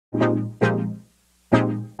Today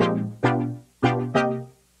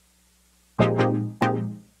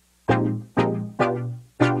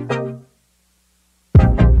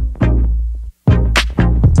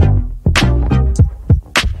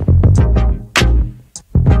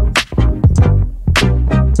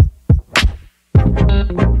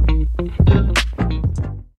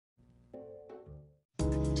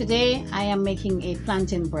I am making a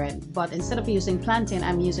plantain bread, but instead of using plantain,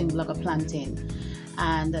 I'm using block plantain.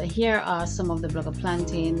 And here are some of the block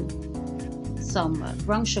plantain: some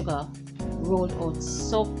brown sugar, rolled oats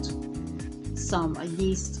soaked, some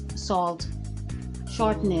yeast, salt,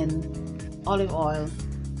 shortening, olive oil,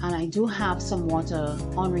 and I do have some water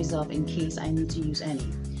on reserve in case I need to use any.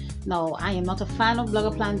 Now, I am not a fan of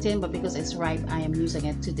block plantain, but because it's ripe, I am using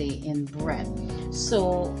it today in bread.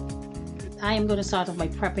 So I am going to start off by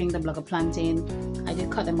prepping the block plantain. I did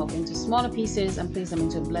cut them up into smaller pieces and place them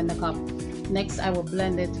into a blender cup. Next, I will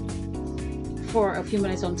blend it for a few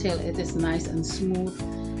minutes until it is nice and smooth.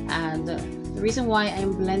 And the reason why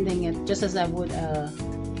I'm blending it just as I would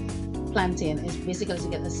plantain is basically to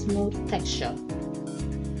get a smooth texture.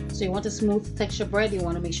 So you want a smooth texture bread, you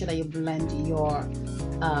want to make sure that you blend your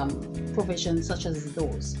provisions such as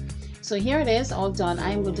those. So here it is, all done.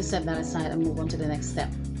 I'm going to set that aside and move on to the next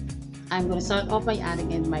step. I'm going to start off by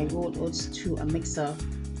adding in my rolled oats to a mixer,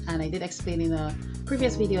 and I did explain in a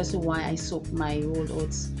previous video as to why I soaked my rolled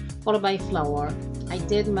oats, followed by flour. I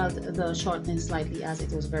did melt the shortening slightly as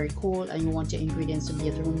it was very cold, and you want your ingredients to be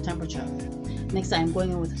at room temperature. Next, I'm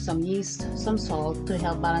going in with some yeast, some salt to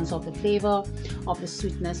help balance out the flavor of the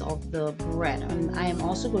sweetness of the bread, and I am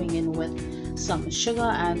also going in with some sugar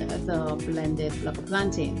and the blended block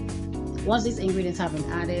plantain. Once these ingredients have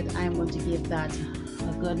been added, I am going to give that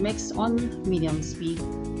a good mix on medium speed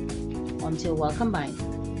until well combined.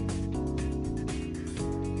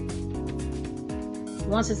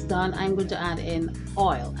 Once it's done, I'm going to add in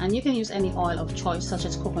oil, and you can use any oil of choice such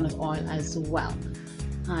as coconut oil as well.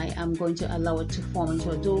 I am going to allow it to form into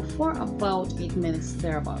a dough for about 8 minutes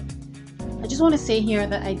thereabout. I just want to say here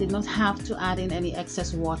that I did not have to add in any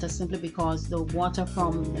excess water simply because the water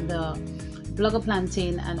from the block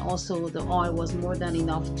plantain and also the oil was more than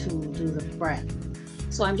enough to do the bread.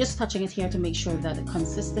 So I'm just touching it here to make sure that the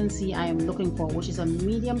consistency I am looking for, which is a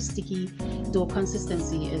medium sticky dough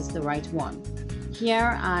consistency, is the right one.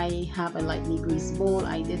 Here I have a lightly greased bowl.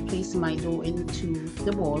 I did place my dough into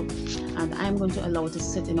the bowl, and I'm going to allow it to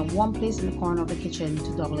sit in a warm place in the corner of the kitchen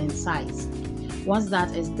to double in size. Once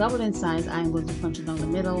that is doubled in size, I'm going to punch it down the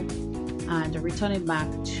middle and return it back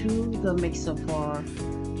to the mixer for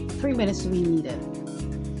 3 minutes to be kneaded.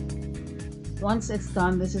 Once it's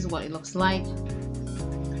done, this is what it looks like.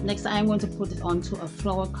 Next, I'm going to put it onto a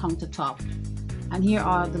flour countertop, and here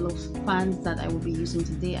are the loaf pans that I will be using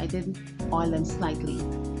today. I did oil them slightly,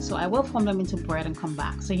 so I will form them into bread and come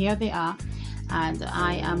back. So here they are, and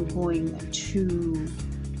I am going to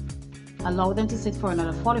allow them to sit for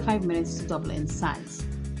another 45 minutes to double in size.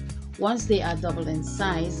 Once they are doubled in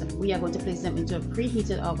size, we are going to place them into a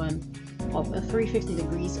preheated oven of 350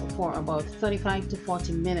 degrees for about 35 to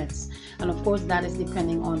 40 minutes, and of course that is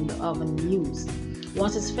depending on the oven used.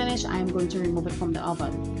 Once it's finished, I am going to remove it from the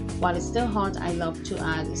oven. While it's still hot, I love to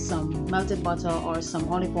add some melted butter or some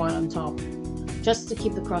olive oil on top, just to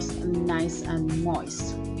keep the crust nice and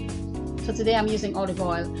moist. So today I'm using olive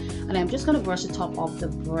oil, and I'm just going to brush the top of the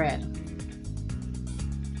bread.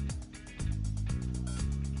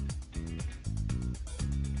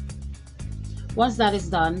 Once that is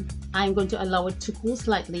done, I'm going to allow it to cool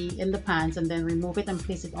slightly in the pans and then remove it and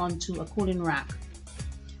place it onto a cooling rack.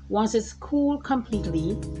 Once it's cooled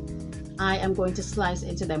completely, I am going to slice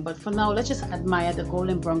into them, but for now let's just admire the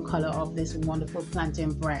golden brown color of this wonderful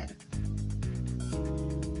plantain bread.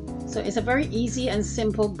 So it's a very easy and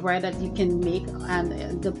simple bread that you can make,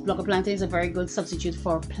 and the block plantain is a very good substitute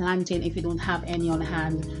for plantain if you don't have any on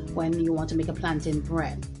hand when you want to make a plantain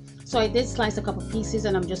bread. So I did slice a couple pieces,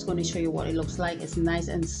 and I'm just going to show you what it looks like. It's nice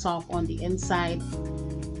and soft on the inside,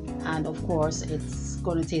 and of course it's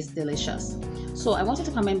going to taste delicious. So I want you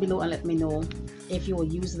to comment below and let me know if you will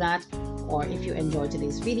use that, or if you enjoyed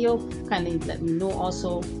today's video. Kindly let me know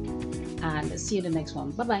also, and see you in the next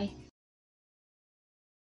one. Bye bye.